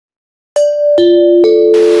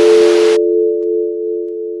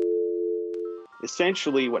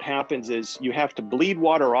essentially what happens is you have to bleed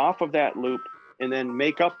water off of that loop and then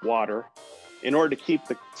make up water in order to keep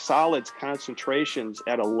the solids concentrations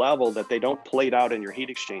at a level that they don't plate out in your heat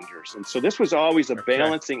exchangers. And so this was always a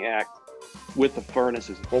balancing act with the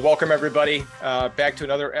furnaces. Well, welcome everybody back to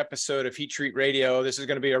another episode of Heat Treat Radio. This is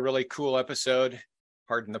going to be a really cool episode.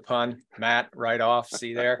 Pardon the pun, Matt, right off.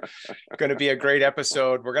 See there? Going to be a great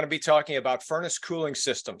episode. We're going to be talking about furnace cooling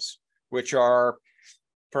systems, which are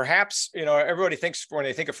perhaps, everybody thinks when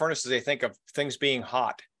they think of furnaces, they think of things being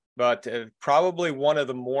hot. But probably one of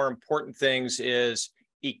the more important things is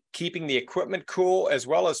keeping the equipment cool, as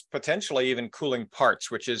well as potentially even cooling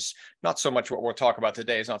parts, which is not so much what we'll talk about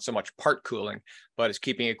today. It's not so much part cooling, but it's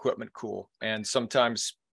keeping equipment cool. And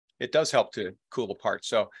sometimes it does help to cool the parts.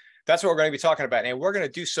 So that's what we're going to be talking about. And we're going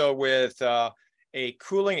to do so with a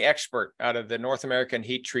cooling expert out of the North American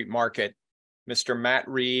heat treat market, Mr. Matt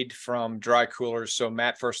Reed from Dry Coolers. So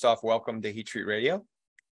Matt, first off, welcome to Heat Treat Radio.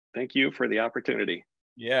 Thank you for the opportunity.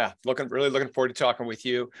 Yeah, really looking forward to talking with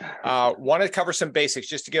you. Want to cover some basics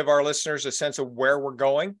just to give our listeners a sense of where we're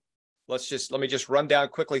going. Let me just run down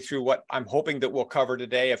quickly through what I'm hoping that we'll cover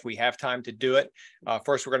today if we have time to do it.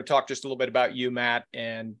 First, we're going to talk just a little bit about you, Matt,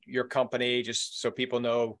 and your company, just so people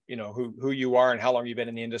know, who you are and how long you've been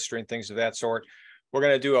in the industry and things of that sort. We're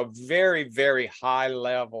going to do a very, very high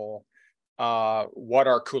level, what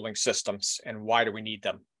are cooling systems and why do we need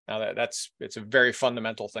them? Now it's a very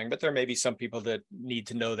fundamental thing, but there may be some people that need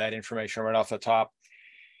to know that information right off the top.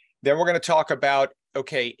 Then we're going to talk about,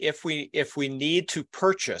 okay, if we need to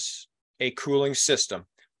purchase a cooling system,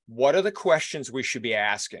 what are the questions we should be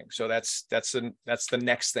asking? So that's the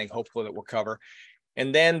next thing, hopefully, that we'll cover.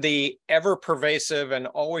 And then the ever pervasive and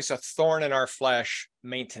always a thorn in our flesh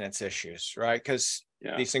maintenance issues, right? Because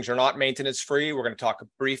these things are not maintenance free. We're going to talk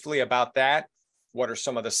briefly about that. What are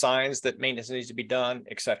some of the signs that maintenance needs to be done,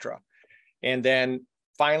 et cetera. And then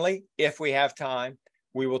finally, if we have time,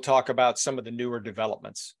 we will talk about some of the newer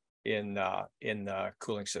developments in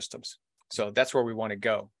cooling systems. So that's where we want to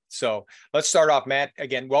go. So let's start off, Matt.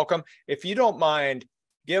 Again, welcome. If you don't mind,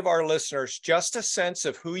 give our listeners just a sense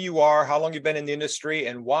of who you are, how long you've been in the industry,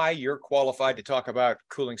 and why you're qualified to talk about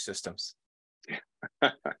cooling systems.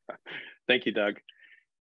 Thank you, Doug.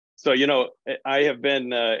 So, I have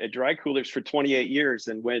been at Dry Coolers for 28 years.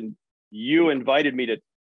 And when you invited me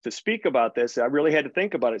to speak about this, I really had to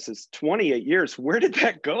think about it. Since 28 years, where did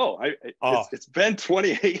that go? It's been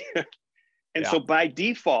 28 years. And so by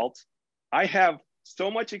default, I have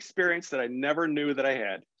so much experience that I never knew that I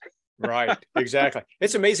had. Right, exactly.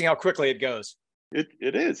 It's amazing how quickly it goes.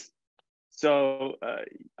 It is. So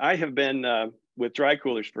I have been with Dry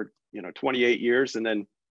Coolers for 28 years, and then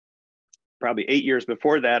probably 8 years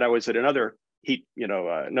before that, I was at another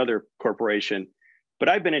another corporation. But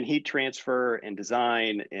I've been in heat transfer and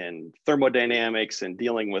design and thermodynamics and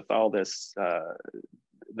dealing with all this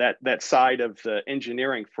that side of the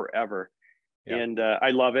engineering forever. Yeah. And I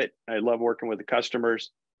love it. I love working with the customers.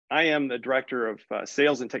 I am the director of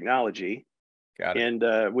sales and technology. Got it.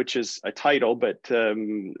 And which is a title, but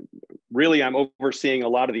really I'm overseeing a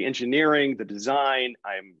lot of the engineering, the design.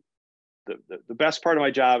 The best part of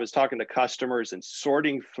my job is talking to customers and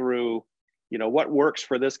sorting through, what works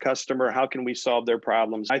for this customer. How can we solve their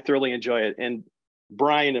problems? I thoroughly enjoy it. And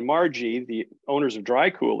Brian and Margie, the owners of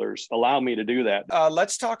Dry Coolers, allow me to do that.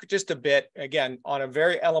 Let's talk just a bit, again, on a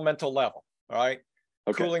very elemental level, all right?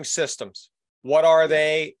 Okay. Cooling systems. What are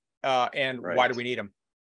they and why do we need them?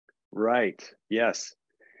 Right. Yes.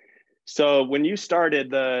 So when you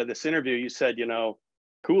started this interview, you said,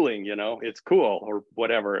 cooling, it's cool or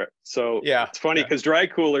whatever. So it's funny because Dry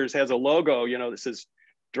Coolers has a logo, that says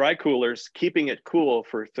Dry Coolers, keeping it cool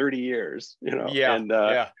for 30 years,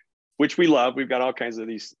 which we love. We've got all kinds of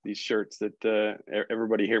these shirts that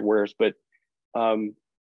everybody here wears. But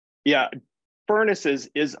furnaces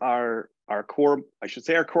is our core, I should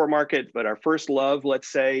say our core market, but our first love,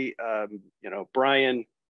 let's say. Brian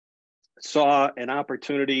saw an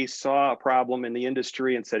opportunity, saw a problem in the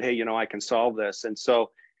industry and said, hey, I can solve this. And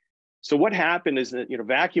so what happened is that,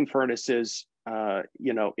 vacuum furnaces,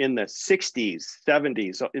 in the 60s,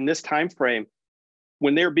 70s, in this time frame,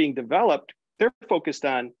 when they're being developed, they're focused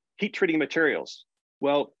on heat treating materials.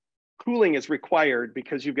 Well, cooling is required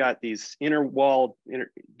because you've got these inner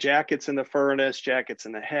jackets in the furnace, jackets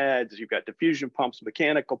in the heads, you've got diffusion pumps,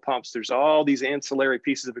 mechanical pumps. There's all these ancillary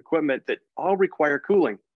pieces of equipment that all require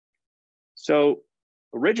cooling. So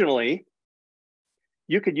originally,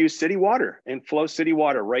 you could use city water and flow city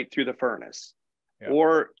water right through the furnace. Yeah.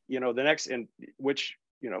 Or, the next, in which,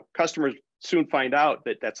 customers soon find out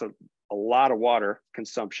that that's a lot of water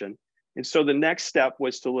consumption. And so the next step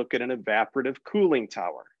was to look at an evaporative cooling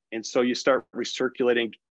tower. And so you start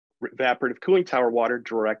recirculating evaporative cooling tower water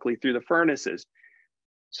directly through the furnaces.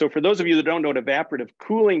 So for those of you that don't know what evaporative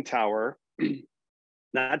cooling tower,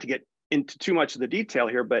 not to get into too much of the detail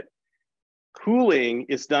here, but cooling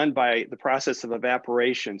is done by the process of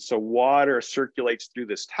evaporation. So water circulates through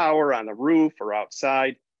this tower on the roof or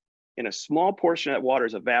outside, and a small portion of that water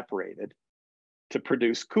is evaporated to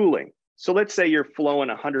produce cooling. So let's say you're flowing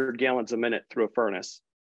 100 gallons a minute through a furnace.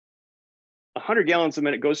 100 gallons a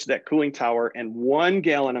minute goes to that cooling tower, and 1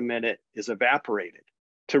 gallon a minute is evaporated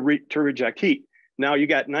to reject heat. Now you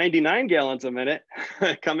got 99 gallons a minute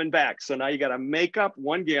coming back. So now you got to make up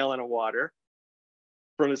 1 gallon of water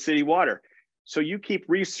from the city water. So you keep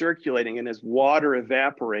recirculating, and as water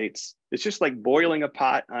evaporates, it's just like boiling a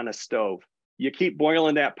pot on a stove. You keep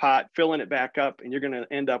boiling that pot, filling it back up, and you're going to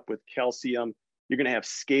end up with calcium. You're going to have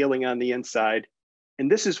scaling on the inside.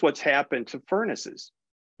 And this is what's happened to furnaces.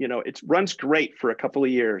 You know, it runs great for a couple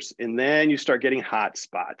of years, and then you start getting hot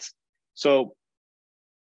spots. So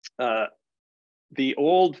the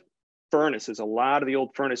old furnaces, a lot of the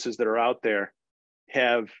old furnaces that are out there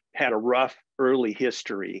have had a rough early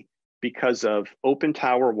history because of open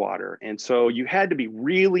tower water. And so you had to be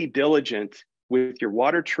really diligent with your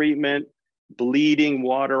water treatment, bleeding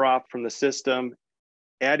water off from the system,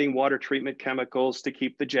 adding water treatment chemicals to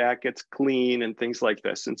keep the jackets clean and things like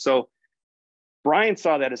this. And so Brian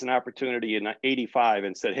saw that as an opportunity in '85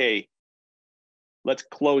 and said, hey, let's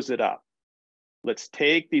close it up. Let's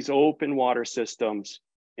take these open water systems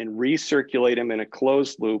and recirculate them in a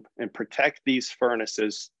closed loop and protect these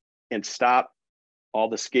furnaces and stop all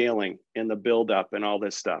the scaling and the buildup and all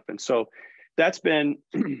this stuff. And so that's been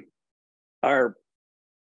our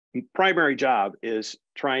primary job, is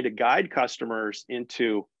trying to guide customers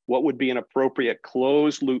into what would be an appropriate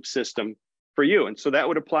closed loop system for you. And so that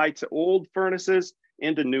would apply to old furnaces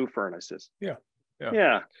and to new furnaces. Yeah.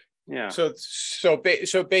 So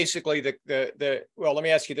basically well, let me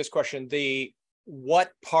ask you this question.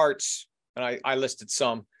 What parts, and I listed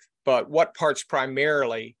some, but what parts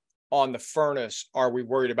primarily on the furnace are we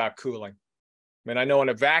worried about cooling? I mean, I know in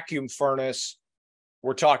a vacuum furnace,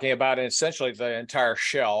 we're talking about essentially the entire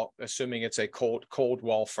shell, assuming it's a cold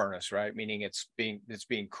wall furnace, right? Meaning it's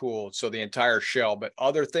being cooled. So the entire shell, but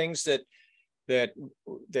other things that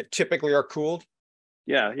typically are cooled?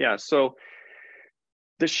 Yeah. So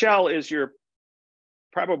the shell is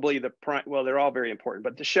probably well, they're all very important,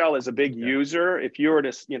 but the shell is a big user. If you were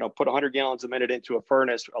to, put 100 gallons a minute into a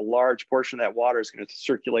furnace, a large portion of that water is going to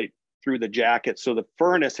circulate through the jacket. So the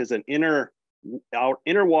furnace has an inner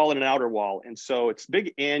wall and an outer wall. And so it's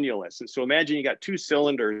big annulus. And so imagine you got two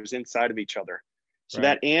cylinders inside of each other. So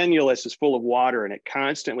that annulus is full of water and it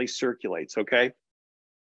constantly circulates, okay?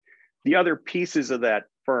 The other pieces of that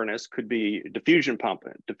furnace could be diffusion pump.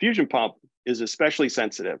 Diffusion pump is especially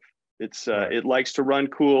sensitive. It likes to run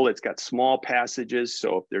cool. It's got small passages.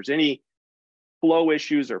 So if there's any flow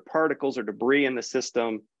issues or particles or debris in the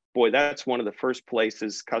system, boy, that's one of the first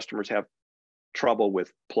places customers have trouble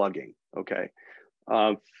with plugging, okay?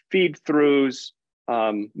 Feed throughs,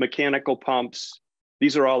 mechanical pumps,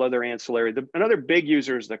 these are all other ancillary. Another big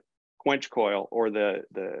user is the quench coil or the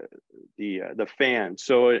fan.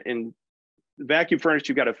 So in the vacuum furnace,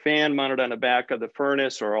 you've got a fan mounted on the back of the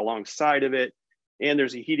furnace or alongside of it. And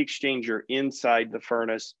there's a heat exchanger inside the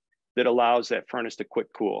furnace that allows that furnace to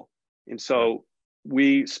quick cool. And so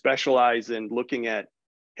we specialize in looking at,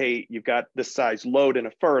 hey, you've got this size load in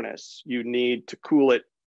a furnace. You need to cool it,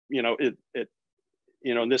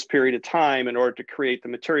 in this period of time in order to create the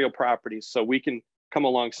material properties. So we can come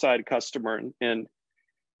alongside a customer and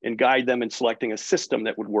guide them in selecting a system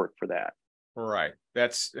that would work for that. Right.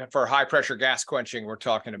 That's for high pressure gas quenching we're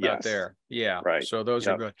talking about there. Yeah. Right. So those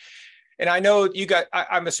are good. And I know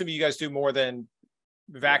I'm assuming you guys do more than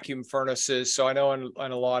vacuum furnaces. So I know in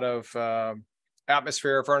a lot of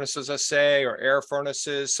atmosphere furnaces, let's say, or air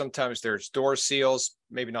furnaces, sometimes there's door seals,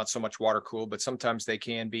 maybe not so much water cooled, but sometimes they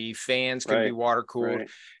can be. Fans can be water cooled.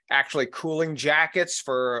 Actually cooling jackets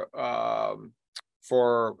for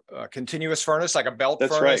continuous furnace, like a belt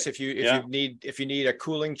furnace, if you need a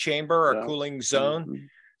cooling chamber or cooling zone.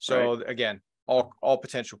 So again, all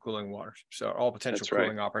potential cooling waters. So all potential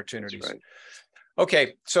cooling opportunities.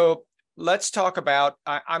 Okay. So let's talk about,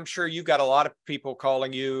 I'm sure you've got a lot of people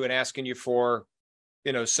calling you and asking you for,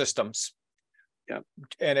 systems. Yeah.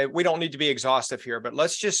 And we don't need to be exhaustive here, but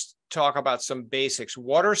let's just talk about some basics.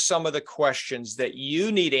 What are some of the questions that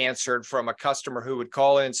you need answered from a customer who would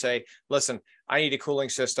call in and say, listen, I need a cooling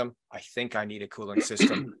system. I think I need a cooling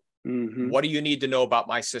system. What do you need to know about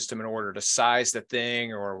my system in order to size the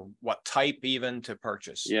thing, or what type even to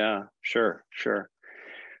purchase? Yeah, sure.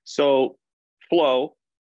 So flow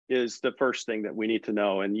is the first thing that we need to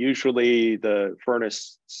know. And usually the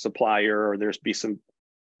furnace supplier, or there's be some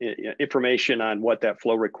information on what that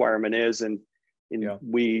flow requirement is. And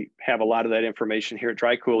we have a lot of that information here at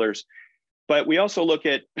Dry Coolers. But we also look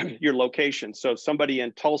at your location. So somebody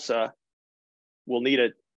in Tulsa will need a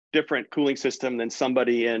different cooling system than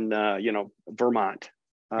somebody in, Vermont.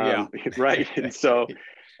 Right. And so,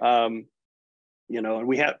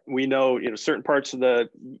 we know, certain parts of the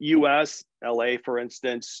US, LA, for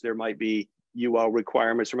instance, there might be UL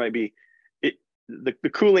requirements. There might be the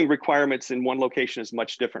cooling requirements in one location is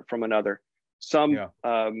much different from another. Some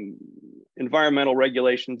environmental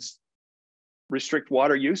regulations restrict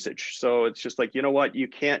water usage. So it's just like, you know what, you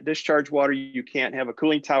can't discharge water. You can't have a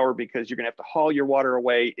cooling tower because you're going to have to haul your water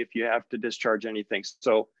away if you have to discharge anything.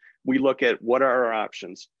 So we look at what are our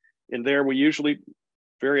options. And there we usually,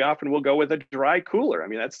 very often, we'll go with a dry cooler. I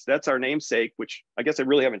mean, that's our namesake, which I guess I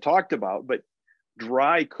really haven't talked about, but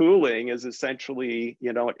dry cooling is essentially,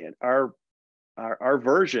 our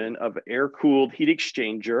version of air-cooled heat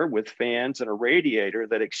exchanger with fans and a radiator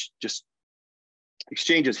that just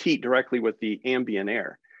exchanges heat directly with the ambient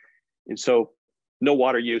air. And so no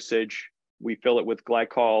water usage. We fill it with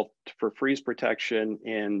glycol for freeze protection,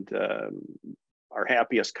 and our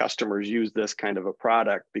happiest customers use this kind of a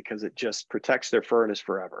product because it just protects their furnace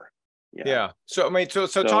forever. So, I mean, so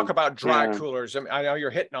talk about dry coolers. I mean, I know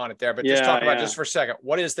you're hitting on it there, but just talk about just for a second.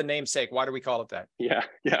 What is the namesake? Why do we call it that? Yeah.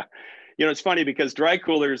 It's funny because Dry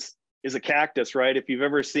Coolers is a cactus, right? If you've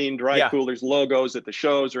ever seen Dry Coolers logos at the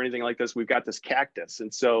shows or anything like this, we've got this cactus.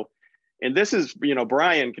 And so, and this is,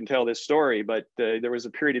 Brian can tell this story, but there was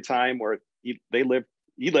a period of time where he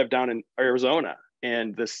lived down in Arizona,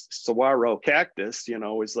 and this saguaro cactus,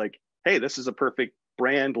 was like, hey, this is a perfect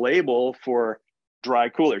brand label for Dry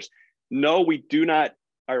Coolers. No, we do not.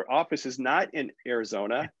 Our office is not in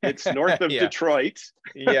Arizona. It's north of Detroit.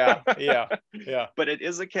 But it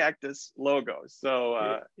is a cactus logo.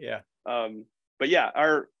 So,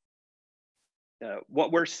 our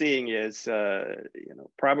what we're seeing is,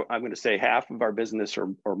 probably I'm going to say half of our business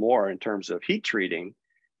or more in terms of heat treating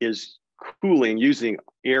is cooling using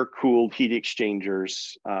air-cooled heat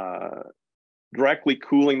exchangers, directly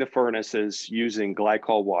cooling the furnaces using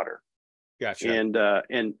glycol water. Gotcha.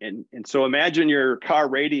 And so imagine your car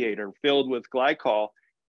radiator filled with glycol.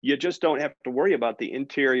 You just don't have to worry about the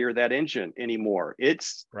interior of that engine anymore.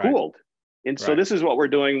 It's cooled. And so this is what we're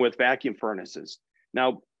doing with vacuum furnaces.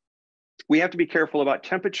 Now, we have to be careful about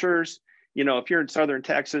temperatures. If you're in southern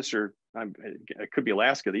Texas, or it could be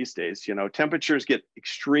Alaska these days, temperatures get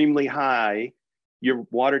extremely high. Your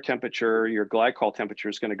water temperature, your glycol temperature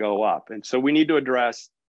is going to go up. And so we need to address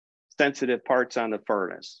sensitive parts on the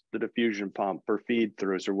furnace, the diffusion pump or feed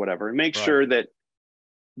throughs or whatever, and make sure that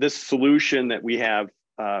this solution that we have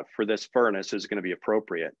for this furnace is going to be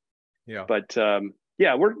appropriate. But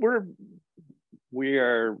we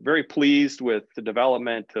are very pleased with the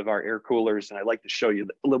development of our air coolers, and I'd like to show you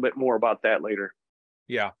a little bit more about that later.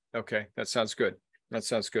 Okay, that sounds good. Let's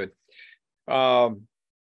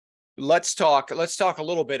talk a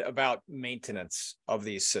little bit about maintenance of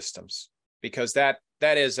these systems, because that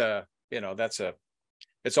is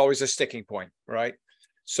it's always a sticking point, right?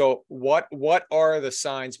 So what are the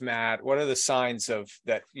signs, Matt? What are the signs of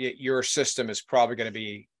that your system is probably going to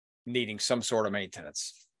be needing some sort of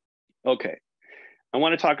maintenance? Okay. I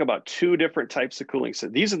want to talk about two different types of cooling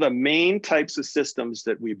systems. These are the main types of systems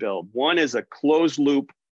that we build. One is a closed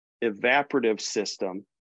loop evaporative system,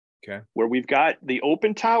 where we've got the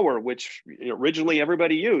open tower, which originally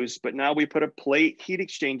everybody used, but now we put a plate heat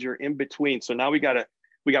exchanger in between. So now we got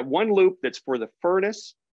one loop that's for the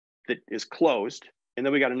furnace that is closed, and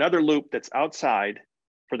then we got another loop that's outside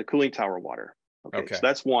for the cooling tower water. Okay. So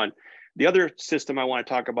that's one. The other system I want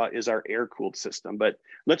to talk about is our air-cooled system, but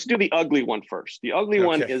let's do the ugly one first. The ugly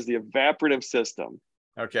one is the evaporative system.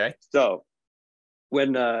 Okay. So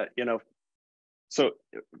when, so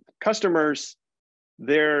customers,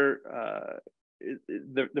 the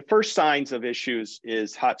first signs of issues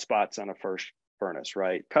is hot spots on a first furnace,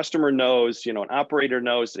 right? Customer knows, an operator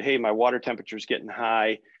knows that, hey, my water temperature is getting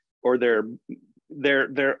high, or they're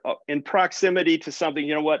in proximity to something.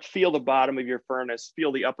 Feel the bottom of your furnace,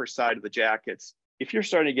 feel the upper side of the jackets. If you're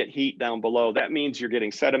starting to get heat down below, that means you're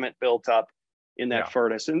getting sediment built up in that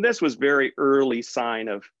furnace. And this was very early sign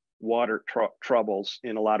of water troubles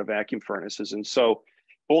in a lot of vacuum furnaces. And so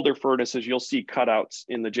older furnaces, you'll see cutouts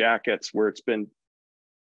in the jackets where it's been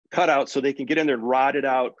cut out so they can get in there and rot it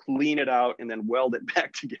out, clean it out, and then weld it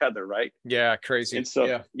back together, right? Yeah, crazy. And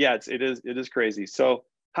so, it is crazy. So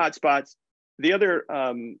hot spots. The other,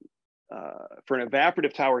 for an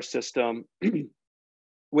evaporative tower system,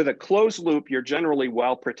 with a closed loop, you're generally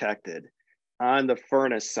well protected on the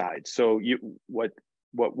furnace side. So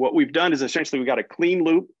what we've done is essentially we got a clean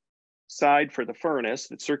loop side for the furnace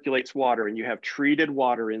that circulates water, and you have treated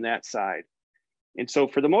water in that side. And so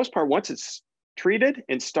for the most part, once it's treated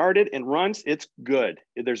and started and runs, it's good.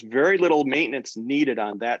 There's very little maintenance needed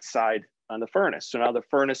on that side on the furnace. So now the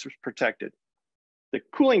furnace is protected. The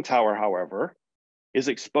cooling tower, however, is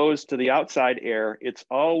exposed to the outside air. It's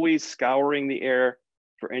always scouring the air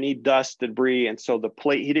for any dust, debris, and so the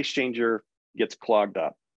plate heat exchanger gets clogged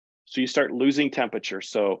up. So you start losing temperature.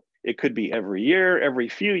 So it could be every year, every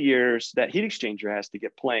few years, that heat exchanger has to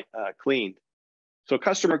get cleaned. So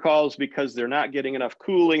customer calls because they're not getting enough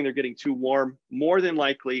cooling, they're getting too warm. More than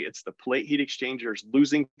likely, it's the plate heat exchanger is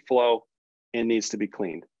losing flow and needs to be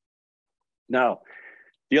cleaned. Now,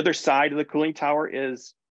 the other side of the cooling tower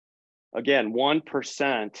is, again,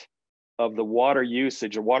 1% of the water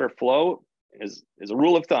usage or water flow is a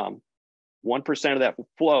rule of thumb. 1% of that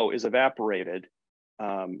flow is evaporated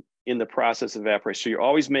in the process of evaporation. So you're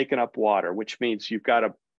always making up water, which means you've got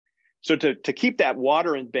to, so to keep that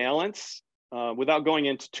water in balance, without going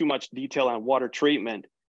into too much detail on water treatment,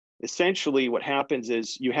 essentially what happens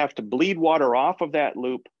is you have to bleed water off of that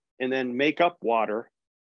loop and then make up water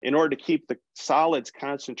in order to keep the solids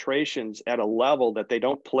concentrations at a level that they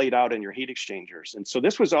don't plate out in your heat exchangers. And so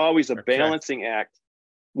this was always a balancing act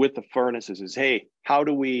with the furnaces is, hey, how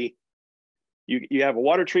do we, you have a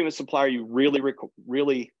water treatment supplier, you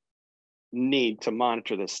really need to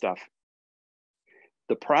monitor this stuff.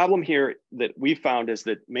 The problem here that we found is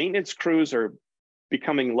that maintenance crews are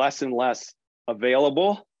becoming less and less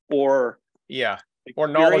available or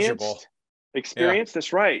knowledgeable. Experienced.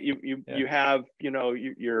 That's right. You have, you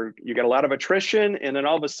got a lot of attrition, and then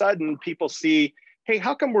all of a sudden people see, hey,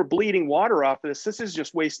 how come we're bleeding water off of this? This is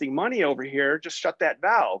just wasting money over here. Just shut that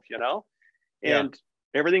valve, and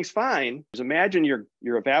everything's fine. Just imagine you're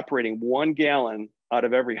evaporating 1 gallon out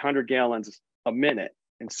of every 100 gallons a minute.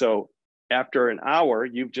 And so after an hour,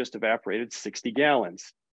 you've just evaporated 60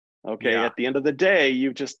 gallons. Okay. At the end of the day,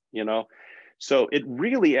 you've just, so it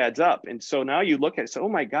really adds up. And so now you look at it, so, oh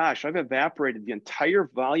my gosh, I've evaporated the entire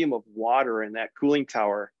volume of water in that cooling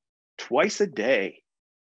tower twice a day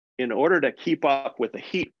in order to keep up with the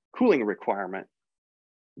heat cooling requirement.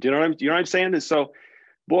 Do you know what I'm saying? And so,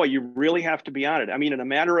 boy, you really have to be on it. I mean, in a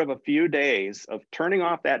matter of a few days of turning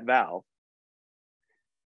off that valve,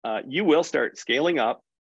 you will start scaling up.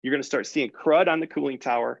 You're going to start seeing crud on the cooling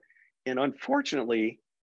tower. And unfortunately,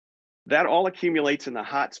 that all accumulates in the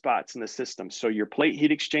hot spots in the system. So your plate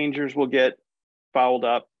heat exchangers will get fouled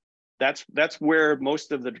up. That's where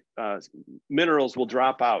most of the minerals will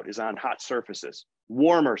drop out, is on hot surfaces,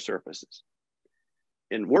 warmer surfaces.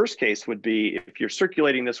 In worst case would be if you're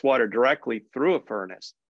circulating this water directly through a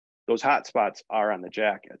furnace, those hot spots are on the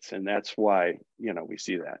jackets. And that's why, we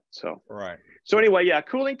see that. So, So anyway,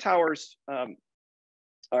 cooling towers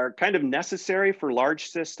are kind of necessary for large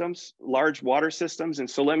systems, large water systems. And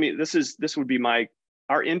so this would be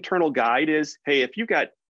our internal guide is, hey, if you've got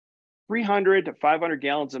 300 to 500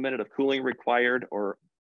 gallons a minute of cooling required or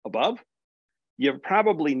above, you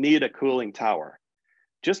probably need a cooling tower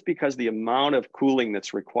just because the amount of cooling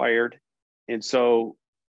that's required. And so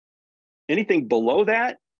anything below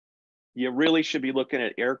that, you really should be looking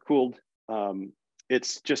at air cooled.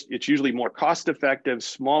 It's usually more cost effective,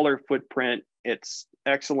 smaller footprint. It's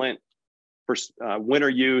excellent for winter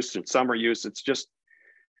use and summer use. It's just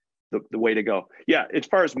the way to go. Yeah, as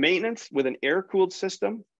far as maintenance with an air cooled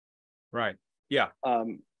system, right? Yeah.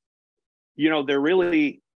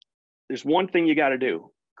 There's one thing you got to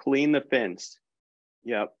do: clean the fins.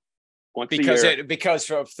 Yep. Because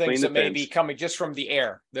of things that may be coming just from the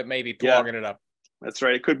air that may be clogging it up. That's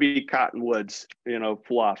right. It could be cottonwoods,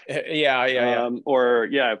 fluff. Or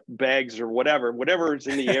bags or whatever's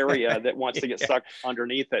in the area that wants to get sucked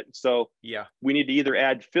underneath it. So we need to either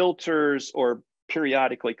add filters or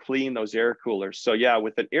periodically clean those air coolers. So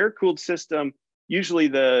with an air cooled system, usually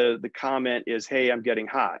the comment is, hey, I'm getting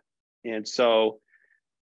hot. And so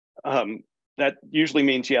that usually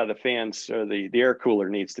means, the fans or the air cooler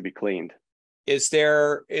needs to be cleaned. Is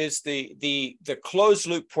the closed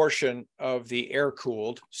loop portion of the air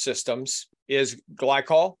cooled systems is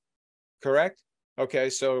glycol, correct?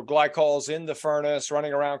 Okay, so glycol's in the furnace,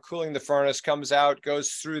 running around, cooling the furnace, comes out,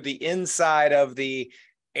 goes through the inside of the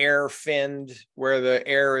air fin where the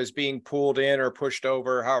air is being pulled in or pushed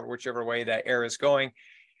over, whichever way that air is going,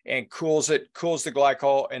 and cools the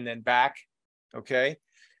glycol and then back. Okay.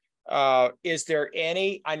 Is there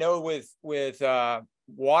any, I know with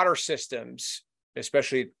water systems,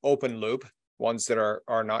 especially open loop, ones that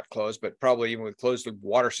are not closed, but probably even with closed loop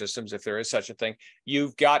water systems, if there is such a thing,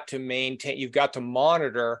 you've got to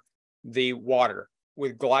monitor the water.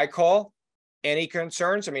 With glycol, any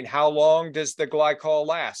concerns? I mean, how long does the glycol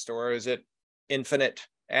last, or is it infinite,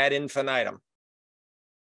 ad infinitum?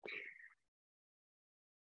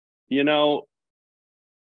 You know,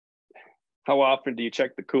 how often do you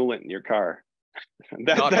check the coolant in your car?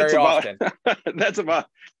 Not very often. That's about,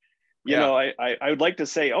 you Yeah. know, I would like to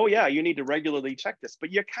say, oh yeah, you need to regularly check this,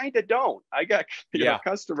 but you kind of don't. I got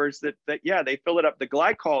customers that yeah, they fill it up. The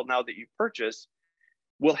glycol now that you purchase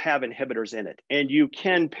will have inhibitors in it, and you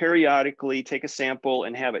can periodically take a sample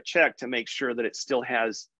and have it checked to make sure that it still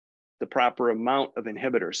has the proper amount of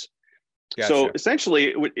inhibitors. Gotcha. So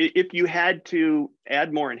essentially, if you had to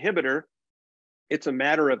add more inhibitor, it's a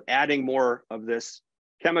matter of adding more of this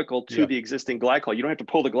chemical to the existing glycol. You don't have to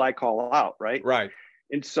pull the glycol out, right? Right.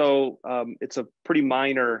 And so it's a pretty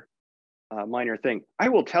minor thing. I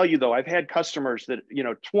will tell you though, I've had customers that,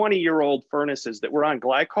 20-year-old furnaces that were on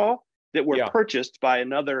glycol that were purchased by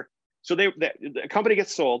another. So the company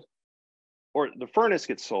gets sold, or the furnace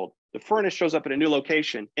gets sold. The furnace shows up at a new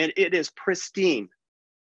location and it is pristine.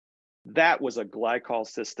 That was a glycol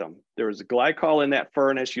system. There was a glycol in that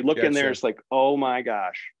furnace. You look in there, it's like, oh my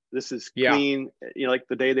gosh, this is clean, like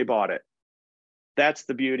the day they bought it. That's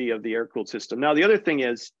the beauty of the air-cooled system. Now, the other thing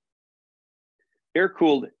is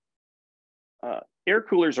air-cooled, air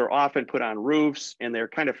coolers are often put on roofs and they're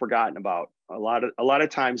kind of forgotten about. A lot of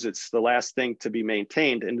times it's the last thing to be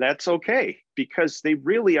maintained, and that's okay because they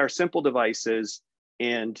really are simple devices.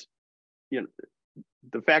 And,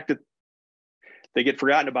 the fact that they get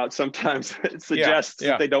forgotten about sometimes it suggests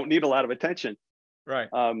that they don't need a lot of attention. Right.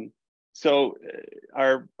 So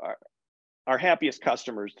our happiest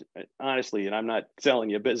customers, honestly, and I'm not selling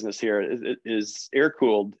you business here, is air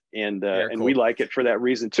cooled, and we like it for that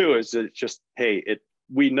reason too. Is it's just, hey,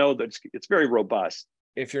 we know that it's very robust.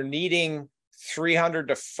 If you're needing 300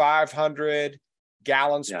 to 500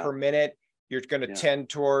 gallons per minute, you're going to tend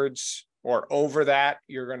towards, or over that,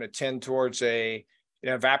 you're going to tend towards an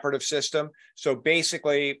evaporative system. So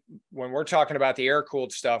basically, when we're talking about the air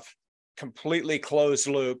cooled stuff, completely closed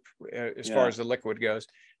loop as far as the liquid goes,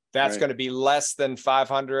 that's going to be less than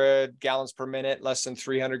 500 gallons per minute, less than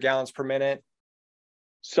 300 gallons per minute.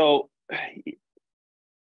 So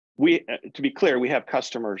to be clear, we have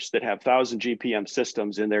customers that have 1,000 GPM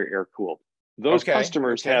systems in their air cooled. Those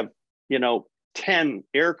customers have, 10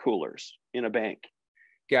 air coolers in a bank.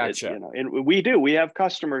 Gotcha. And we have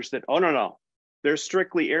customers that, oh, no, they're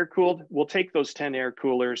strictly air cooled. We'll take those 10 air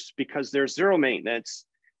coolers because there's zero maintenance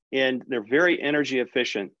and they're very energy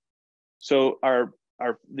efficient. So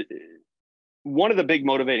one of the big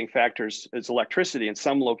motivating factors is electricity. In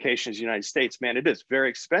some locations in the United States, man, it is very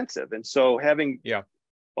expensive. And so having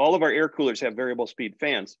all of our air coolers have variable speed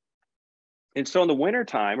fans. And so in the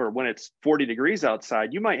wintertime, or when it's 40 degrees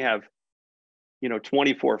outside, you might have,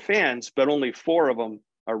 24 fans, but only 4 of them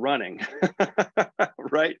are running,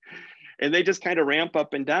 right? And they just kind of ramp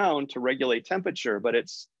up and down to regulate temperature, but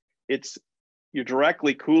you're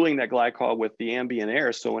directly cooling that glycol with the ambient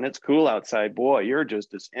air. So when it's cool outside, boy, you're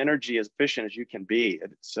just as energy efficient as you can be.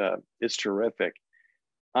 It's terrific.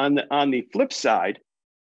 On the flip side,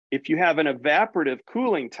 if you have an evaporative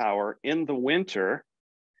cooling tower in the winter,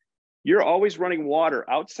 you're always running water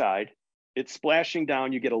outside. It's splashing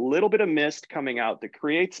down. You get a little bit of mist coming out that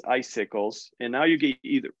creates icicles. And now you get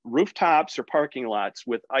either rooftops or parking lots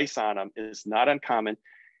with ice on them. Is not uncommon.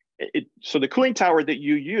 So the cooling tower that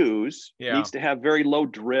you use needs to have very low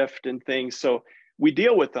drift and things. So we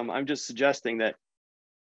deal with them. I'm just suggesting that,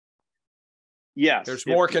 yes, there's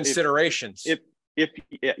more considerations.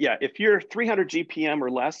 If you're 300 GPM or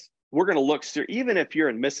less, we're going to look, even if you're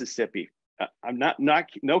in Mississippi. I'm not,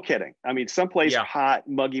 no kidding. I mean, someplace hot,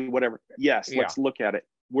 muggy, whatever. Yes, let's look at it.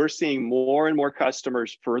 We're seeing more and more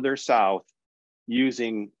customers further south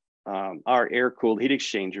using our air-cooled heat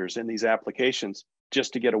exchangers in these applications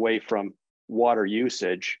just to get away from water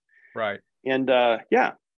usage. Right. And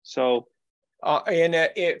so.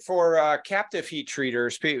 For captive heat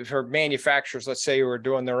treaters, for manufacturers, let's say, who are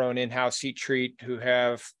doing their own in-house heat treat, who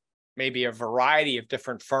have maybe a variety of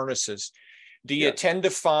different furnaces, do you tend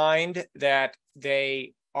to find that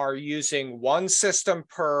they are using one system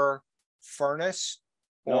per furnace,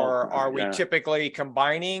 or are we typically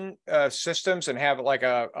combining systems and have like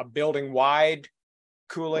a building-wide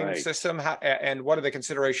cooling system? And what are the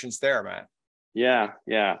considerations there, Matt? Yeah.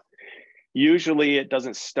 Usually it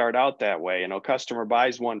doesn't start out that way. Customer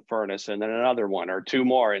buys one furnace and then another one or 2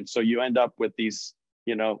 more. And so you end up with these,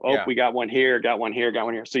 we got one here, got one here, got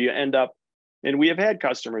one here. So you end up And we have had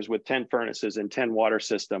customers with 10 furnaces and 10 water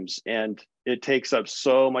systems, and it takes up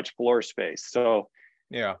so much floor space. So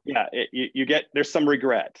Yeah. You get, there's some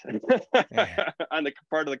regret Yeah. on the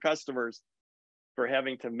part of the customers for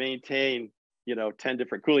having to maintain, 10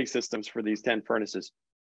 different cooling systems for these 10 furnaces.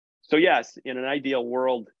 So yes, in an ideal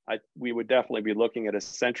world, we would definitely be looking at a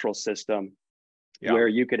central system where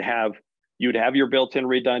you'd have your built-in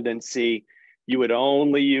redundancy. You would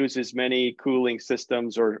only use as many cooling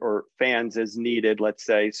systems or fans as needed, let's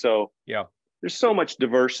say. So there's so much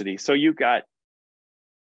diversity. So you've got,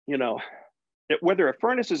 whether a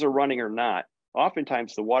furnaces are running or not,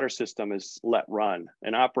 oftentimes the water system is let run.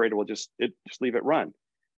 An operator will just leave it run.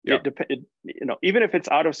 Even if it's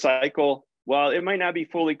out of cycle, well, it might not be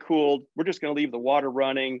fully cooled. We're just going to leave the water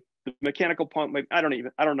running. The mechanical pump, I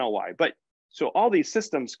don't know why. But so all these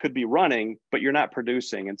systems could be running, but you're not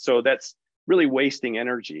producing. And so that's really wasting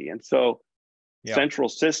energy. And so central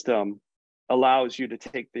system allows you to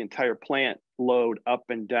take the entire plant load up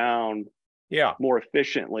and down more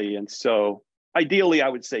efficiently. And so ideally, I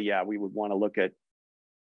would say, we would want to look at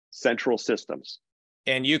central systems.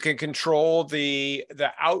 And you can control the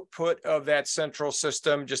output of that central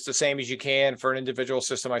system just the same as you can for an individual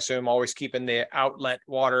system, I assume, always keeping the outlet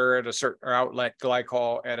water at a certain, or outlet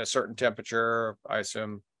glycol at a certain temperature, I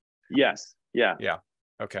assume. Yes. Yeah.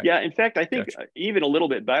 Okay. Yeah. In fact, I think even a little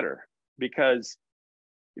bit better, because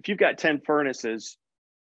if you've got 10 furnaces,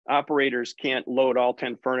 operators can't load all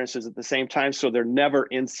 10 furnaces at the same time. So they're never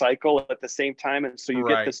in cycle at the same time. And so you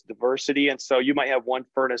get this diversity. And so you might have one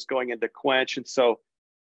furnace going into quench. And so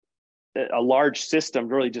a large system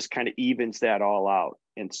really just kind of evens that all out.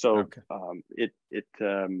 And so it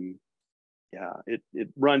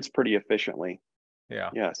runs pretty efficiently. Yeah.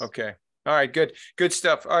 Yes. Okay. All right. Good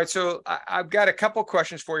stuff. All right. So I've got a couple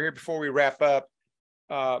questions for you here before we wrap up,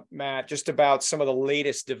 Matt, just about some of the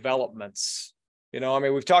latest developments.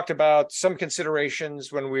 We've talked about some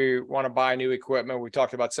considerations when we want to buy new equipment. We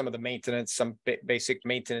talked about some of the maintenance, some basic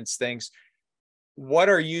maintenance things. What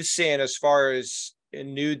are you seeing as far as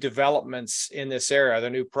new developments in this area? Are there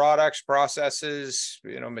new products, processes,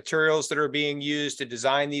 materials that are being used to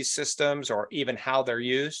design these systems, or even how they're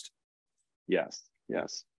used? Yes.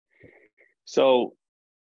 So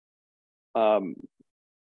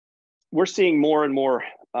we're seeing more and more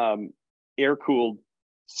air-cooled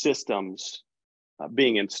systems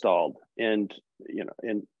being installed. And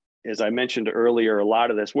as I mentioned earlier, a lot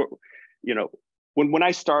of this, when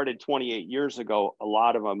I started 28 years ago, a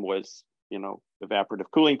lot of them was, evaporative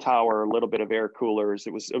cooling tower, a little bit of air coolers.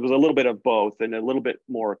 It was a little bit of both, and a little bit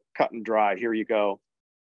more cut and dry. Here you go.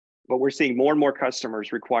 But we're seeing more and more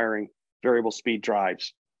customers requiring variable speed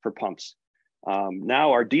drives for pumps.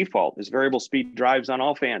 Now our default is variable speed drives on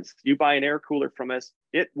all fans. You buy an air cooler from us,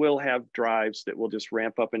 it will have drives that will just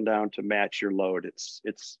ramp up and down to match your load.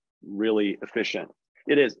 It's really efficient.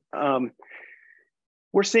 It is.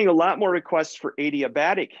 We're seeing a lot more requests for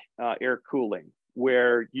adiabatic air cooling,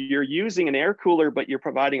 where you're using an air cooler, but you're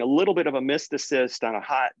providing a little bit of a mist assist on a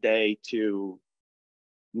hot day to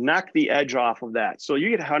knock the edge off of that. So you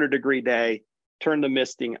get a 100-degree day, turn the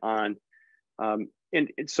misting on. And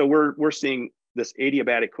so we're seeing this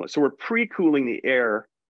adiabatic cooling. So we're pre-cooling the air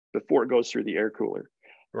before it goes through the air cooler.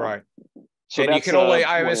 Right. So and you can only,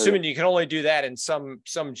 I'm assuming you can only do that in some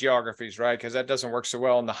geographies, right? Because that doesn't work so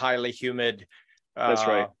well in the highly humid that's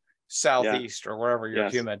right. Southeast or wherever you're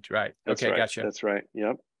humid, right? That's okay, right. Gotcha. That's right.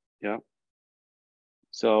 Yep.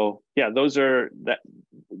 So those are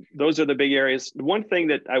the big areas. One thing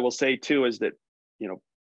that I will say too is that,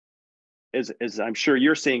 as I'm sure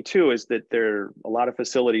you're seeing too, is that a lot of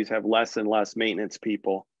facilities have less and less maintenance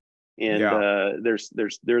people, and there's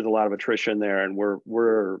a lot of attrition there, and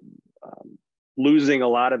we're losing a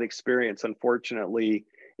lot of experience, unfortunately,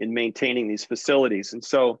 in maintaining these facilities. And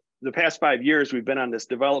so the past 5 years, we've been on this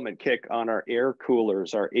development kick on our air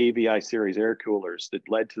coolers, our AVI series air coolers that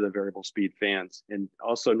led to the variable speed fans, and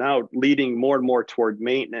also now leading more and more toward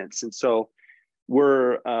maintenance. And so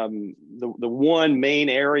we're the one main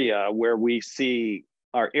area where we see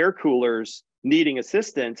our air coolers needing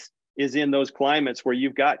assistance is in those climates where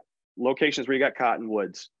you've got locations where you got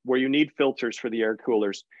cottonwoods, where you need filters for the air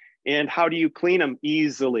coolers. And how do you clean them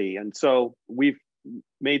easily? And so we've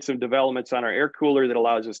made some developments on our air cooler that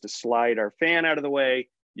allows us to slide our fan out of the way.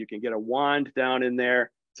 You can get a wand down in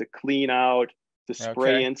there to clean out, to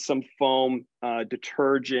spray in some foam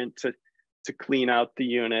detergent to clean out the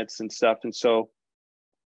units and stuff. And so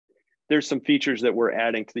there's some features that we're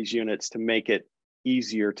adding to these units to make it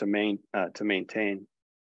easier to maintain.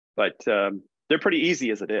 But they're pretty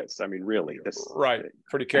easy as it is. I mean, really, right,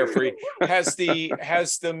 pretty carefree. Has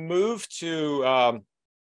the move to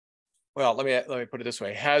Well, let me put it this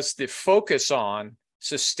way. Has the focus on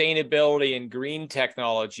sustainability and green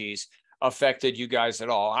technologies affected you guys at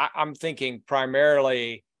all? I'm thinking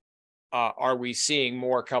primarily, are we seeing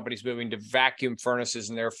more companies moving to vacuum furnaces,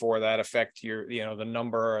 and therefore that affect your, the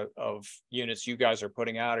number of units you guys are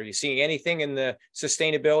putting out? Are you seeing anything in the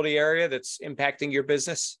sustainability area that's impacting your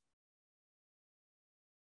business?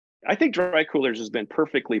 I think dry coolers has been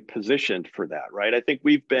perfectly positioned for that, right? I think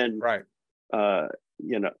we've been, Right.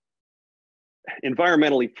 you know,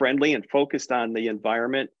 environmentally friendly and focused on the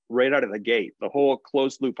environment right out of the gate. The whole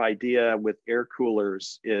closed loop idea with air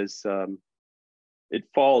coolers is, it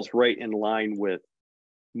falls right in line with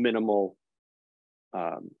minimal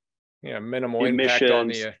Minimal emissions, impact on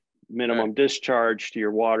the minimum discharge to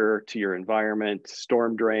your water, to your environment,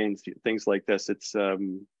 storm drains, things like this. It's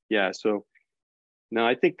yeah. So no,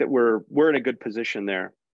 I think that we're in a good position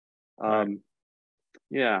there. Right.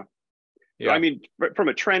 Yeah. Yeah. I mean, from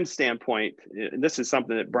a trend standpoint, and this is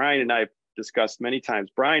something that Brian and I have discussed many times.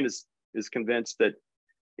 Brian is convinced that,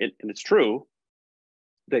 and it's true,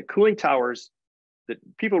 that cooling towers, that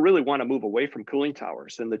people really want to move away from cooling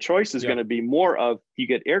towers, and the choice is going to be more of, you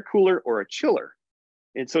get air cooler or a chiller,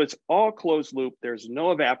 and so it's all closed loop. There's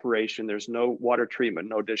no evaporation, there's no water treatment,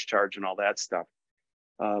 no discharge, and all that stuff.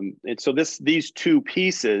 And so these two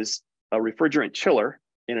pieces, a refrigerant chiller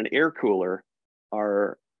and an air cooler,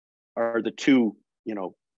 are the two,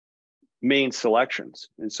 main selections.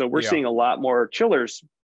 And so we're seeing a lot more chillers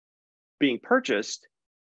being purchased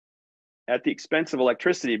at the expense of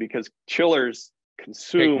electricity, because chillers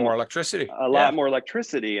consume more electricity, a lot more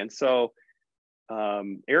electricity. And so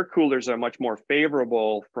air coolers are much more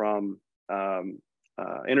favorable from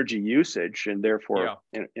energy usage, and therefore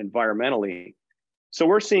environmentally. So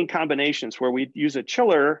we're seeing combinations where we use a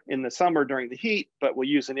chiller in the summer during the heat, but we'll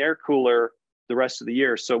use an air cooler the rest of the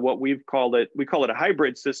year. So what we call it a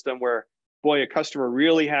hybrid system, where, boy, a customer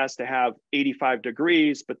really has to have 85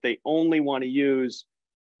 degrees, but they only want to use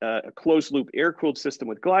a closed loop air cooled system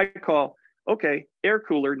with glycol. Okay, air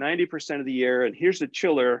cooler 90% of the year, and here's a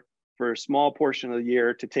chiller for a small portion of the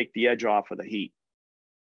year to take the edge off of the heat.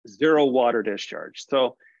 Zero water discharge.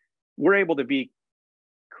 So we're able to be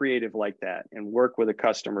creative like that and work with a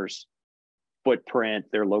customer's footprint,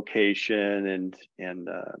 their location, and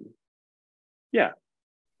yeah.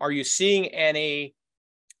 Are you seeing any,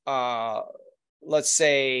 let's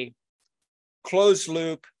say, closed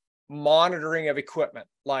loop monitoring of equipment?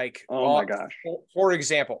 Like, oh my gosh, for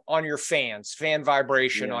example, on your fans, fan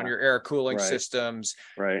vibration on your air cooling systems.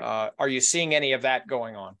 Right. Are you seeing any of that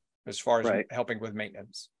going on as far as helping with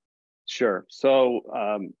maintenance? Sure.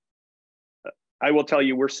 So I will tell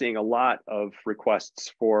you, we're seeing a lot of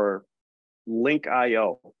requests for Link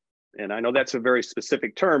IO. And I know that's a very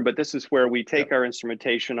specific term, but this is where we take our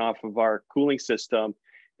instrumentation off of our cooling system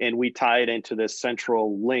and we tie it into this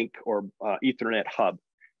central link or Ethernet hub.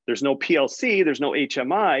 There's no PLC, there's no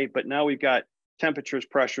HMI, but now we've got temperatures,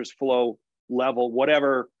 pressures, flow, level,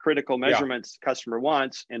 whatever critical measurements customer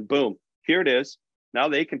wants, and boom, here it is. Now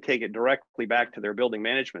they can take it directly back to their building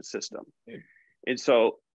management system. And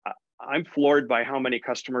so I'm floored by how many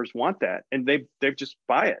customers want that, and they just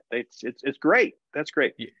buy it. It's great. That's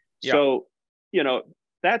great. Yeah. So,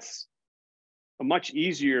 that's a much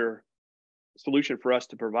easier solution for us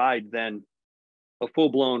to provide than a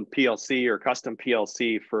full-blown PLC or custom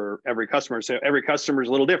PLC for every customer. So every customer is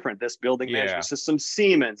a little different. This building management system,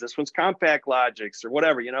 Siemens, this one's Compact Logics or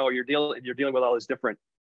whatever, you're dealing with all these different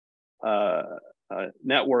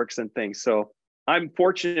networks and things. So I'm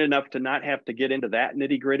fortunate enough to not have to get into that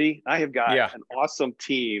nitty gritty. I have got an awesome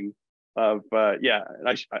team of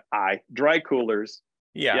dry coolers.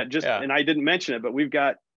 And I didn't mention it, but we've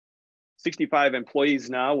got 65 employees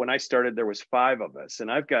now. When I started, there was 5 of us,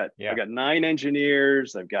 and I've got 9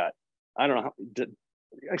 engineers. I've got, I don't know,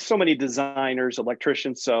 so many designers,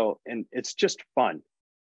 electricians. And it's just fun.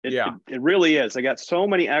 It really is. I got so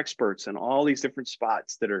many experts in all these different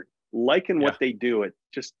spots that are liking what they do. It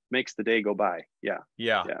just makes the day go by. Yeah.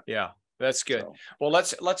 That's good. So, well,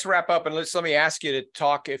 let's wrap up, and let me ask you to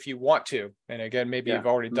talk, if you want to. And again, maybe you've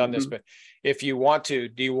already done this, but if you want to,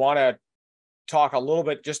 do you want to talk a little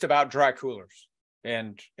bit just about dry coolers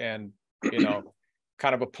and kind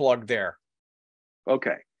of a plug there?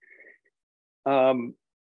 Okay.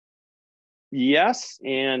 Yes,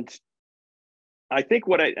 and I think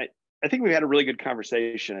I think we've had a really good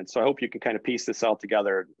conversation, and so I hope you can kind of piece this all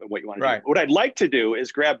together, what you want to do. What I'd like to do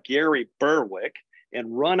is grab Gary Berwick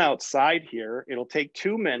and run outside here. It'll take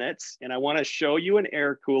 2 minutes, and I want to show you an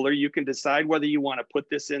air cooler. You can decide whether you want to put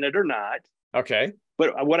this in it or not. Okay.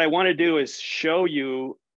 But what I want to do is show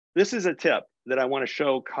you, this is a tip that I want to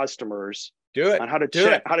show customers Do it. On how to Do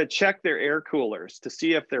check it. how to check their air coolers to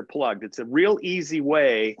see if they're plugged. It's a real easy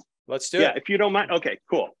way. Let's do Yeah, it. if you don't mind. Okay,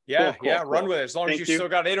 cool. Yeah, cool, yeah, cool. run with it as long as Thank you you. still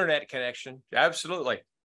got internet connection. Absolutely.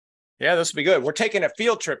 Yeah, this will be good. We're taking a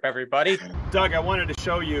field trip, everybody. Doug, I wanted to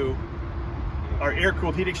show you our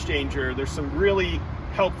air-cooled heat exchanger. There's some really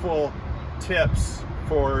helpful tips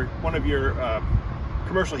for one of your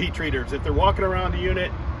commercial heat treaters. If they're walking around the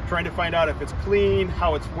unit, trying to find out if it's clean,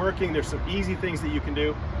 how it's working, there's some easy things that you can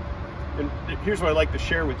do. And here's what I'd like to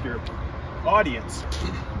share with your audience.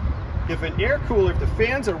 If an air cooler, if the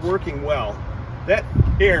fans are working well, that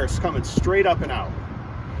air is coming straight up and out.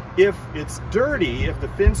 If it's dirty, if the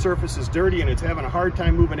fin surface is dirty and it's having a hard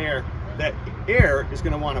time moving air, that air is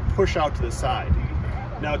going to want to push out to the side.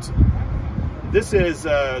 Now, this is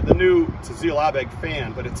the new, it's a Zeal Abeg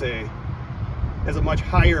fan, but has a much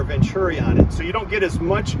higher Venturi on it. So you don't get as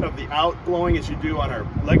much of the outblowing as you do on our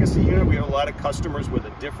legacy unit. We have a lot of customers with a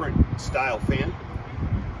different style fan.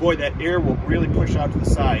 Boy, that air will really push out to the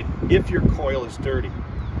side if your coil is dirty.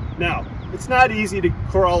 Now, it's not easy to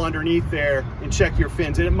crawl underneath there and check your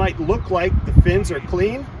fins. And it might look like the fins are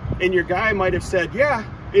clean, and your guy might have said, yeah,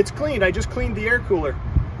 it's clean, I just cleaned the air cooler.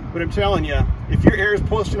 But I'm telling you, if your air is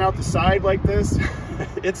pushing out the side like this,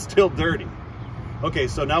 it's still dirty. Okay,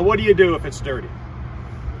 so now what do you do if it's dirty?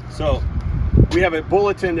 So we have a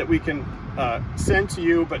bulletin that we can send to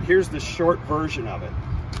you, but here's the short version of it.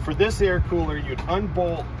 For this air cooler, you'd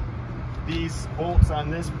unbolt these bolts on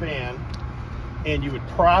this fan, and you would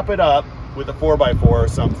prop it up with a 4x4 or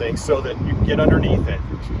something so that you can get underneath it.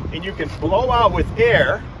 And you can blow out with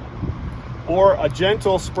air or a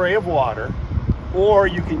gentle spray of water, or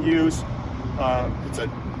you can use,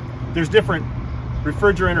 there's different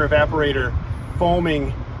refrigerant or evaporator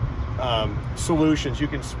foaming solutions. You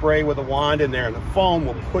can spray with a wand in there and the foam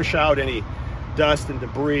will push out any dust and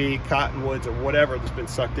debris, cottonwoods or whatever that's been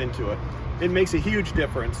sucked into it. It makes a huge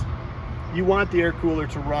difference. You want the air cooler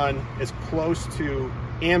to run as close to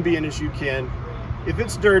ambient as you can. If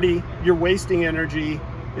it's dirty, you're wasting energy.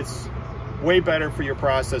 It's way better for your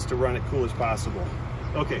process to run it cool as possible.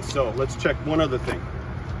 Okay, so let's check one other thing.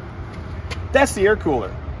 That's the air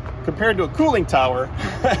cooler. Compared to a cooling tower,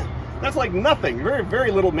 that's like nothing, very,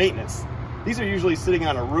 very little maintenance. These are usually sitting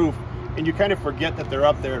on a roof and you kind of forget that they're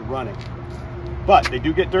up there and running. But they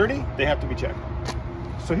do get dirty, they have to be checked.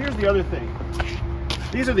 So here's the other thing.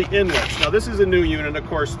 These are the inlets. Now this is a new unit, of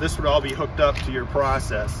course, this would all be hooked up to your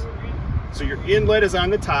process. So your inlet is on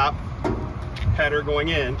the top, header going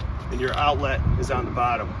in, and your outlet is on the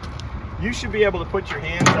bottom. You should be able to put your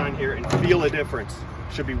hands on here and feel a difference.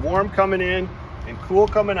 It should be warm coming in and cool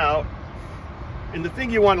coming out. And the thing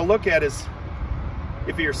you want to look at is,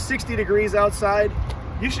 if you're 60 degrees outside,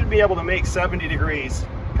 you should be able to make 70 degrees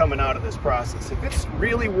coming out of this process. If it's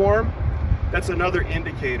really warm, that's another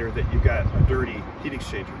indicator that you've got a dirty heat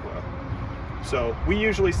exchanger coil. So we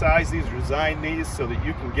usually size these or design these so that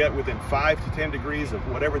you can get within 5 to 10 degrees of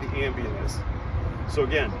whatever the ambient is. So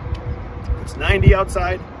again, if it's 90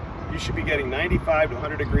 outside, you should be getting 95 to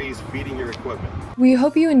 100 degrees feeding your equipment. We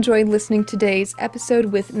hope you enjoyed listening to today's episode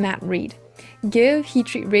with Matt Reed. Give Heat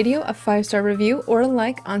Treat Radio a 5-star review or a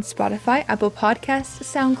like on Spotify, Apple Podcasts,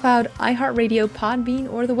 SoundCloud, iHeartRadio,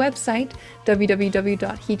 Podbean, or the website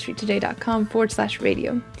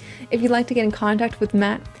www.heattreattoday.com/radio. If you'd like to get in contact with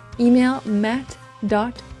Matt, email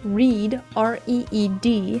matt.reed,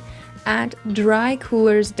 R-E-E-D, at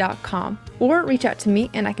drycoolers.com, or reach out to me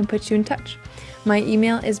and I can put you in touch. My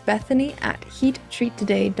email is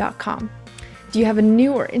bethany@heattreattoday.com. Do you have a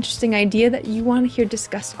new or interesting idea that you want to hear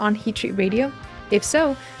discussed on Heat Treat Radio? If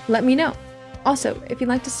so, let me know. Also, if you'd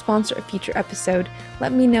like to sponsor a future episode,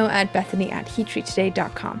 let me know at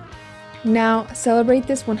bethany@heattreattoday.com. Now, celebrate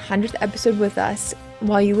this 100th episode with us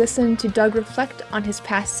while you listen to Doug reflect on his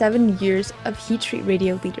past 7 years of Heat Treat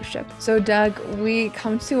Radio leadership. So, Doug, we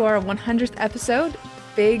come to our 100th episode.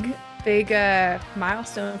 Big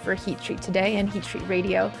milestone for Heat Treat Today and Heat Treat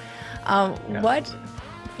Radio. What,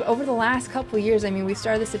 over the last couple of years, I mean, we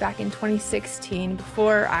started this back in 2016,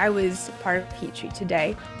 before I was part of Heat Treat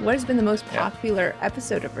Today. What has been the most popular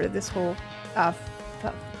episode over this whole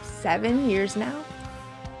 7 years now?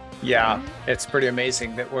 Yeah, it's pretty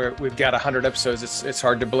amazing that we've got 100 episodes. It's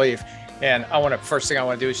hard to believe. And first thing I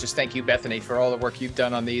want to do is just thank you, Bethany, for all the work you've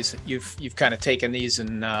done on these. You've kind of taken these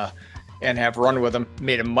and have run with them,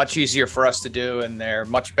 made them much easier for us to do, and they're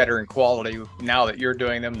much better in quality now that you're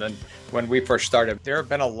doing them than when we first started. There have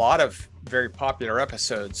been a lot of very popular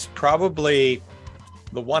episodes. Probably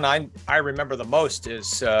the one I remember the most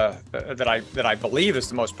is that I believe is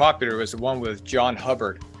the most popular was the one with John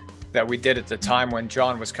Hubbard that we did at the time when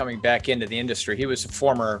John was coming back into the industry. He was a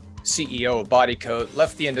former CEO of Bodycote,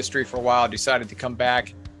 left the industry for a while, decided to come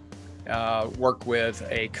back, work with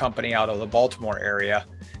a company out of the Baltimore area.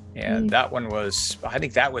 And that one was, I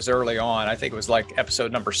think that was early on. I think it was like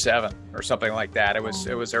episode number 7 or something like that. It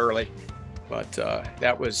was early, but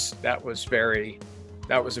that was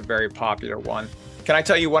a very popular one. Can I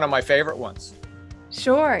tell you one of my favorite ones?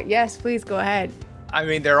 Sure. Yes, please go ahead. I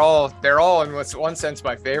mean, they're all in one sense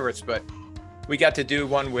my favorites, but we got to do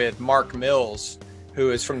one with Mark Mills,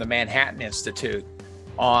 who is from the Manhattan Institute,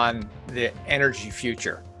 on the energy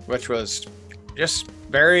future, which was just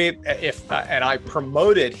and I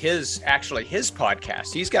promoted his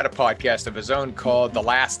podcast. He's got a podcast of his own called The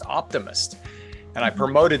Last Optimist. And I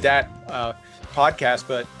promoted that podcast,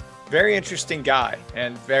 but very interesting guy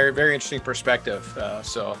and very, very interesting perspective.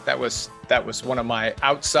 So that was one of my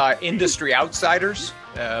industry outsiders.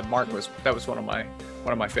 Mark that was one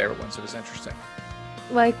of my favorite ones. It was interesting.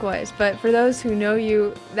 Likewise, but for those who know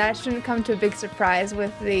you, that shouldn't come to a big surprise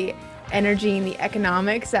with the energy and the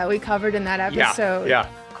economics that we covered in that episode. Yeah.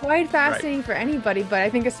 Quite fascinating for anybody, but I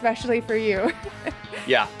think especially for you.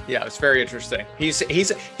 Yeah, it's very interesting. He's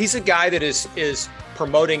a guy that is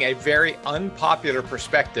promoting a very unpopular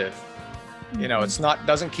perspective. You know,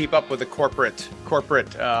 doesn't keep up with the corporate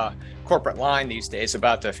line these days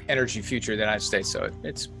about the energy future of the United States. So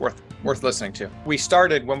it's worth listening to.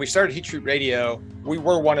 When we started Heat Treat Radio, we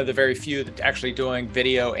were one of the very few that actually doing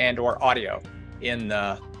video and or audio in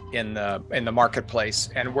the marketplace,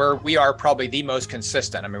 and we are probably the most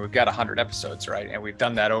consistent. I mean, we've got 100 episodes, right? And we've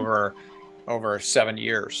done that over 7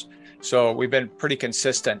 years. So we've been pretty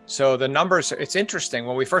consistent. So the numbers, it's interesting.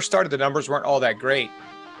 When we first started, the numbers weren't all that great,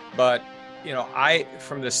 but you know,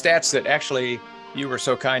 from the stats that actually you were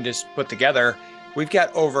so kind to put together, we've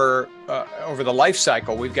got over the life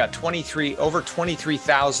cycle, we've got over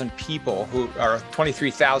 23,000 people who are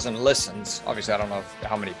 23,000 listens. Obviously, I don't know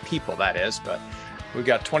how many people that is, but we've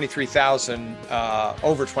got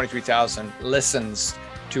over 23,000 listens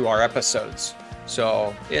to our episodes.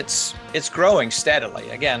 So it's growing steadily.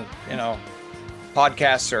 Again, you know,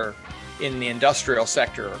 podcasts are in the industrial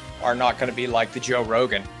sector are not going to be like the Joe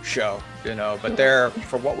Rogan show, you know, but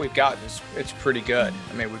for what we've got, it's pretty good.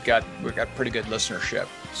 I mean, we've got pretty good listenership.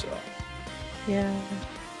 So yeah,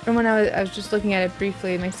 from when I was just looking at it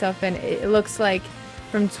briefly myself, and it looks like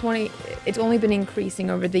it's only been increasing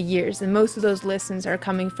over the years, and most of those listens are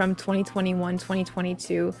coming from 2021,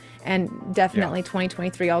 2022, and definitely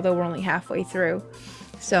 2023, although we're only halfway through.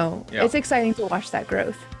 So it's exciting to watch that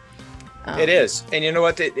growth. It is. And you know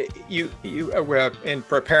what, in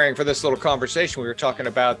preparing for this little conversation, we were talking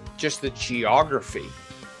about just the geography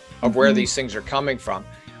of where these things are coming from.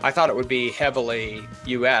 I thought it would be heavily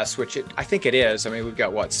US, which I think it is. I mean, we've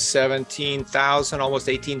got 17,000, almost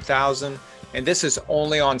 18,000. And this is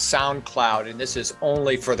only on SoundCloud, and this is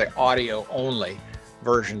only for the audio only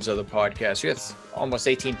versions of the podcast. We have almost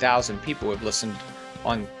 18,000 people who have listened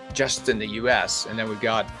on just in the US. And then we've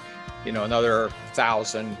got, you know, another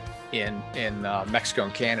 1,000 in Mexico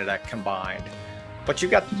and Canada combined. But we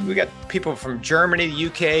got people from Germany, the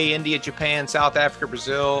UK, India, Japan, South Africa,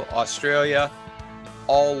 Brazil, Australia,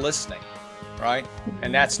 all listening, right?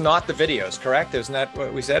 And that's not the videos, correct? Isn't that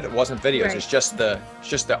what we said? It wasn't videos. Right. It's just the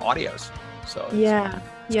audios. So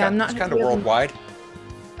it's kind of worldwide.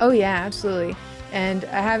 Oh yeah, absolutely. And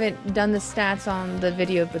I haven't done the stats on the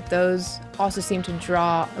video, but those also seem to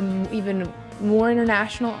draw even more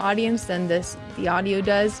international audience than the audio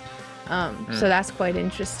does. So that's quite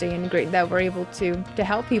interesting and great that we're able to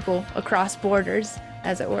help people across borders,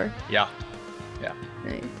 as it were. Yeah.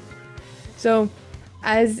 Right. So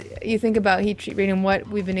as you think about Heat Treat Radio and what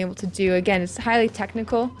we've been able to do, again, it's highly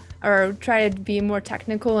technical, or try to be more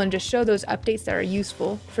technical and just show those updates that are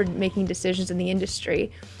useful for making decisions in the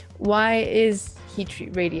industry. Why is Heat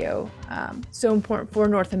Treat Radio so important for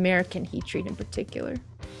North American heat treat in particular?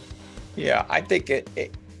 Yeah, I think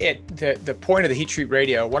the point of the Heat Treat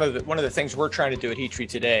Radio, one of the things we're trying to do at Heat Treat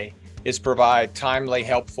today is provide timely,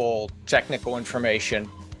 helpful, technical information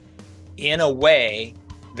in a way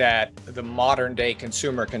that the modern day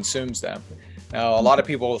consumer consumes them. Now, a lot of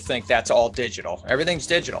people think that's all digital. Everything's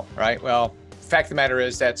digital, right? Well, the fact of the matter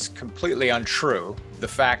is that's completely untrue. The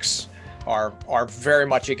facts are very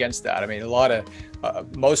much against that. I mean,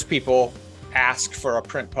 most people ask for a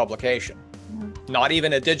print publication, not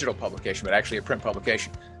even a digital publication, but actually a print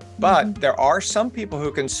publication. But there are some people who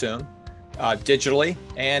consume digitally,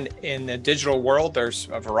 and in the digital world, there's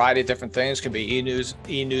a variety of different things. Can be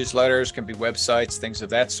e-newsletters, can be websites, things of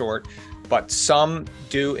that sort. But some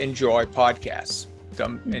do enjoy podcasts.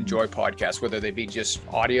 Some enjoy podcasts, whether they be just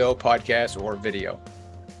audio podcasts or video.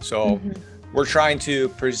 So we're trying to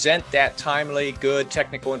present that timely, good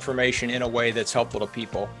technical information in a way that's helpful to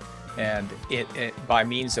people. And it by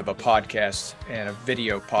means of a podcast and a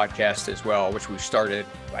video podcast as well, which we started,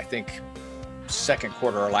 I think, second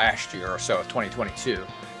quarter of last year or so of 2022,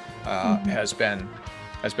 has been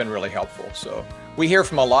really helpful. So we hear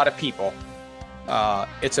from a lot of people.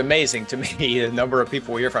 It's amazing to me the number of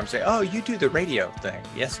people we hear from say, "Oh, you do the radio thing."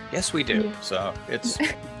 Yes, we do. Yeah. So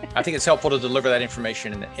I think it's helpful to deliver that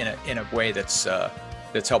information in a way that's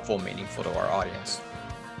helpful and meaningful to our audience.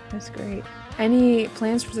 That's great. Any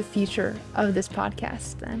plans for the future of this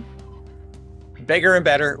podcast then? Bigger and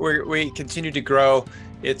better. We continue to grow.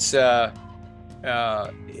 It's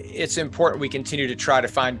important we continue to try to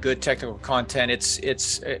find good technical content.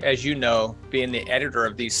 It's as you know, being the editor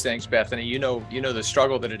of these things, Bethany, you know the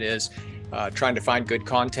struggle that it is trying to find good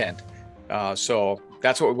content. So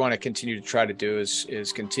that's what we want to continue to try to do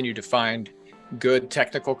is continue to find good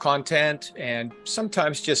technical content and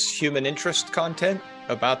sometimes just human interest content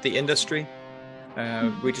about the industry.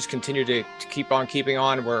 We just continue to keep on keeping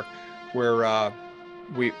on.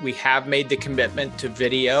 We have made the commitment to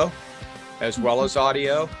video as well as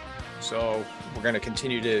audio, so we're going to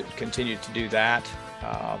continue to do that,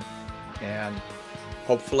 and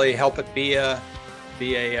hopefully help it be a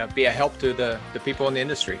help to the people in the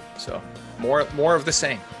industry. So more of the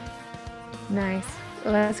same. Nice.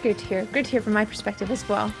 Well, that's great to hear. Good to hear from my perspective as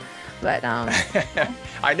well. But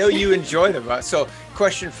I know you enjoy them. So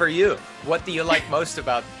question for you, what do you like most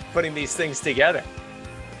about putting these things together?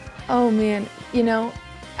 Oh man,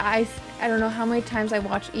 I don't know how many times I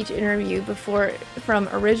watch each interview from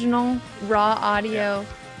original raw audio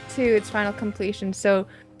to its final completion. So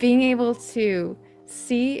being able to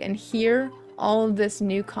see and hear all of this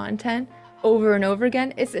new content over and over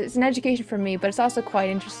again, it's an education for me, but it's also quite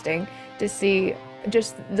interesting to see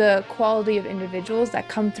just the quality of individuals that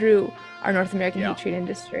come through our North American heat treat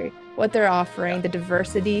industry, what they're offering, the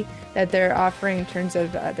diversity that they're offering in terms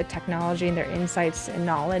of the technology and their insights and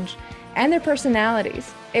knowledge and their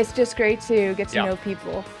personalities. It's just great to get to know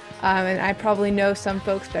people. And I probably know some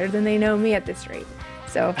folks better than they know me at this rate.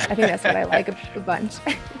 So I think that's what I like a bunch.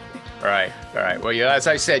 Right. All right. Well, as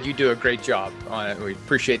I said, you do a great job on it. We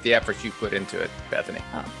appreciate the efforts you put into it, Bethany.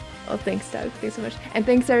 Oh. Well, thanks, Doug. Thanks so much. And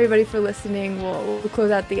thanks, everybody, for listening. We'll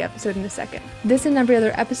close out the episode in a second. This and every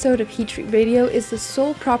other episode of Heat Treat Radio is the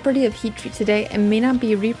sole property of Heat Treat Today and may not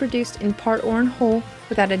be reproduced in part or in whole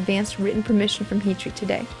without advanced written permission from Heat Treat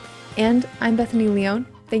Today. And I'm Bethany Leone.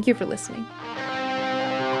 Thank you for listening.